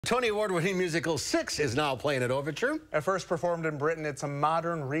Tony Award-winning musical Six is now playing at Overture. At first performed in Britain, it's a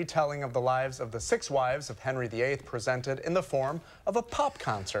modern retelling of the lives of the 6 wives of Henry VIII, presented in the form of a pop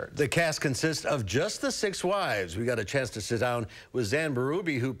concert. The cast consists of just the 6 wives. We got a chance to sit down with Zan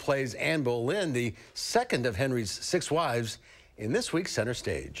Berube, who plays Anne Boleyn, the second of Henry's 6 wives, in this week's Center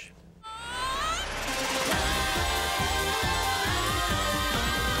Stage.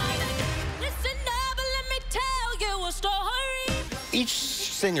 Each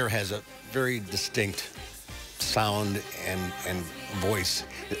singer has a very distinct sound and voice.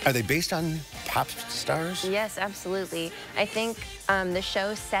 Are they based on pop stars? Yes, absolutely. I think the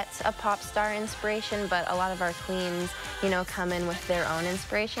show sets a pop star inspiration, but a lot of our queens, come in with their own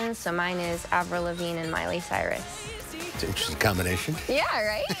inspirations. So mine is Avril Lavigne and Miley Cyrus. It's an interesting combination. Yeah,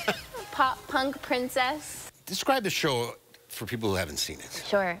 right? Pop punk princess. Describe the show for people who haven't seen it.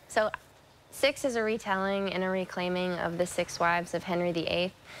 Sure. So Six is a retelling and a reclaiming of the 6 wives of Henry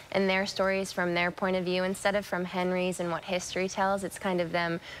VIII and their stories from their point of view. Instead of from Henry's and what history tells, it's kind of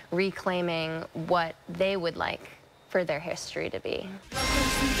them reclaiming what they would like for their history to be.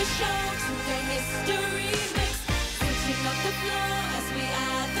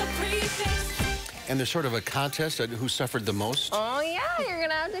 And there's sort of a contest at who suffered the most? Oh, yeah, you're going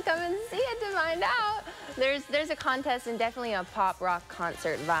to have to come and see it to find out. There's a contest and definitely a pop rock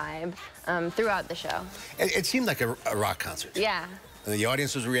concert vibe throughout the show. It seemed like a rock concert. Yeah. And the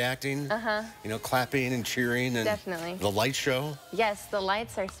audience was reacting, clapping and cheering. And definitely. The light show? Yes, the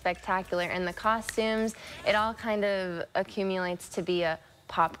lights are spectacular, and the costumes, it all kind of accumulates to be a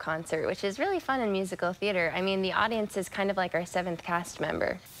pop concert, which is really fun in musical theater. I mean, the audience is kind of like our 7th cast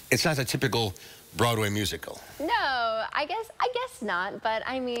member. It's not a typical Broadway musical. No, I guess not, but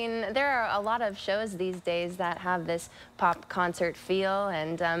I mean, there are a lot of shows these days that have this pop concert feel,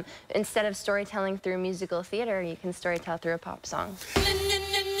 and instead of storytelling through musical theater, you can storytell through a pop song.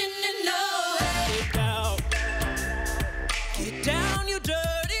 Get down, you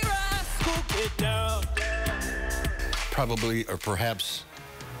dirty rascal, get down. Probably, or perhaps,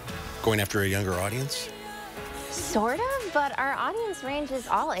 going after a younger audience? Sort of, but our audience range is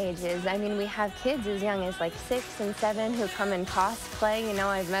all ages. I mean, we have kids as young as like 6 and 7 who come and cosplay.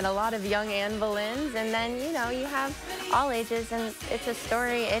 I've met a lot of young Anne Boleyns, and then, you have all ages, and it's a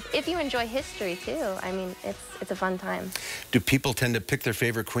story. If you enjoy history, too, I mean, it's a fun time. Do people tend to pick their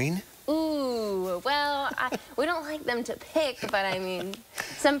favorite queen? Ooh, well, we don't like them to pick, but I mean,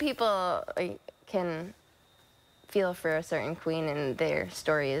 some people can feel for a certain queen, and their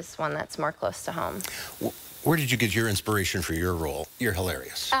story is one that's more close to home. Where did you get your inspiration for your role? You're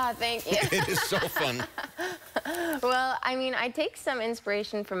hilarious. Thank you. It is so fun. Well, I mean, I take some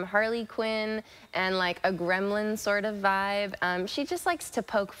inspiration from Harley Quinn and like a gremlin sort of vibe. She just likes to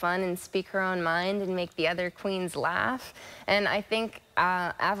poke fun and speak her own mind and make the other queens laugh. And I think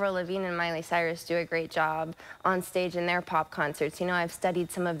Avril Lavigne and Miley Cyrus do a great job on stage in their pop concerts. I've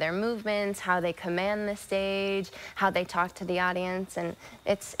studied some of their movements, how they command the stage, how they talk to the audience, and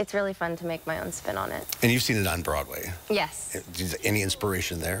it's really fun to make my own spin on it. And you've seen it on Broadway? Yes. Any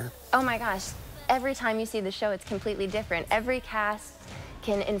inspiration there? Oh my gosh. Every time you see the show, it's completely different. Every cast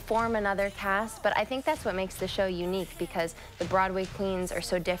can inform another cast, but I think that's what makes the show unique, because the Broadway queens are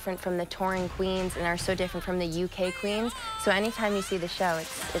so different from the touring queens and are so different from the UK queens. So anytime you see the show,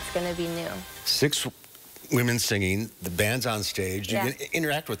 it's going to be new. 6 women singing, the band's on stage, yeah. You can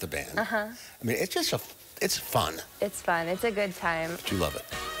interact with the band. I mean, it's just it's fun. It's fun. It's a good time. But you love it.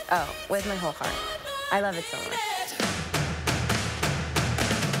 Oh, with my whole heart. I love it so much.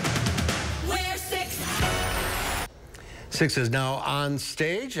 Six is now on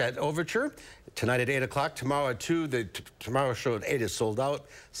stage at Overture. Tonight at 8 o'clock, tomorrow at 2. The tomorrow show at 8 is sold out.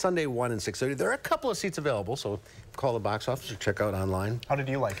 Sunday 1 and 6:30. There are a couple of seats available, so call the box office or check out online. How did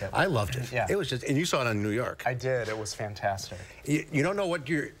you like it? I loved it. Yeah. It was just, and you saw it on New York. I did. It was fantastic. You don't know what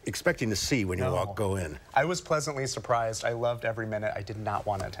you're expecting to see when you go in. I was pleasantly surprised. I loved every minute. I did not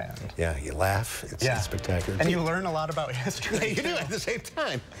want it to end. Yeah, you laugh. It's spectacular. And you learn a lot about history. Yeah, you do at the same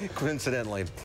time, coincidentally.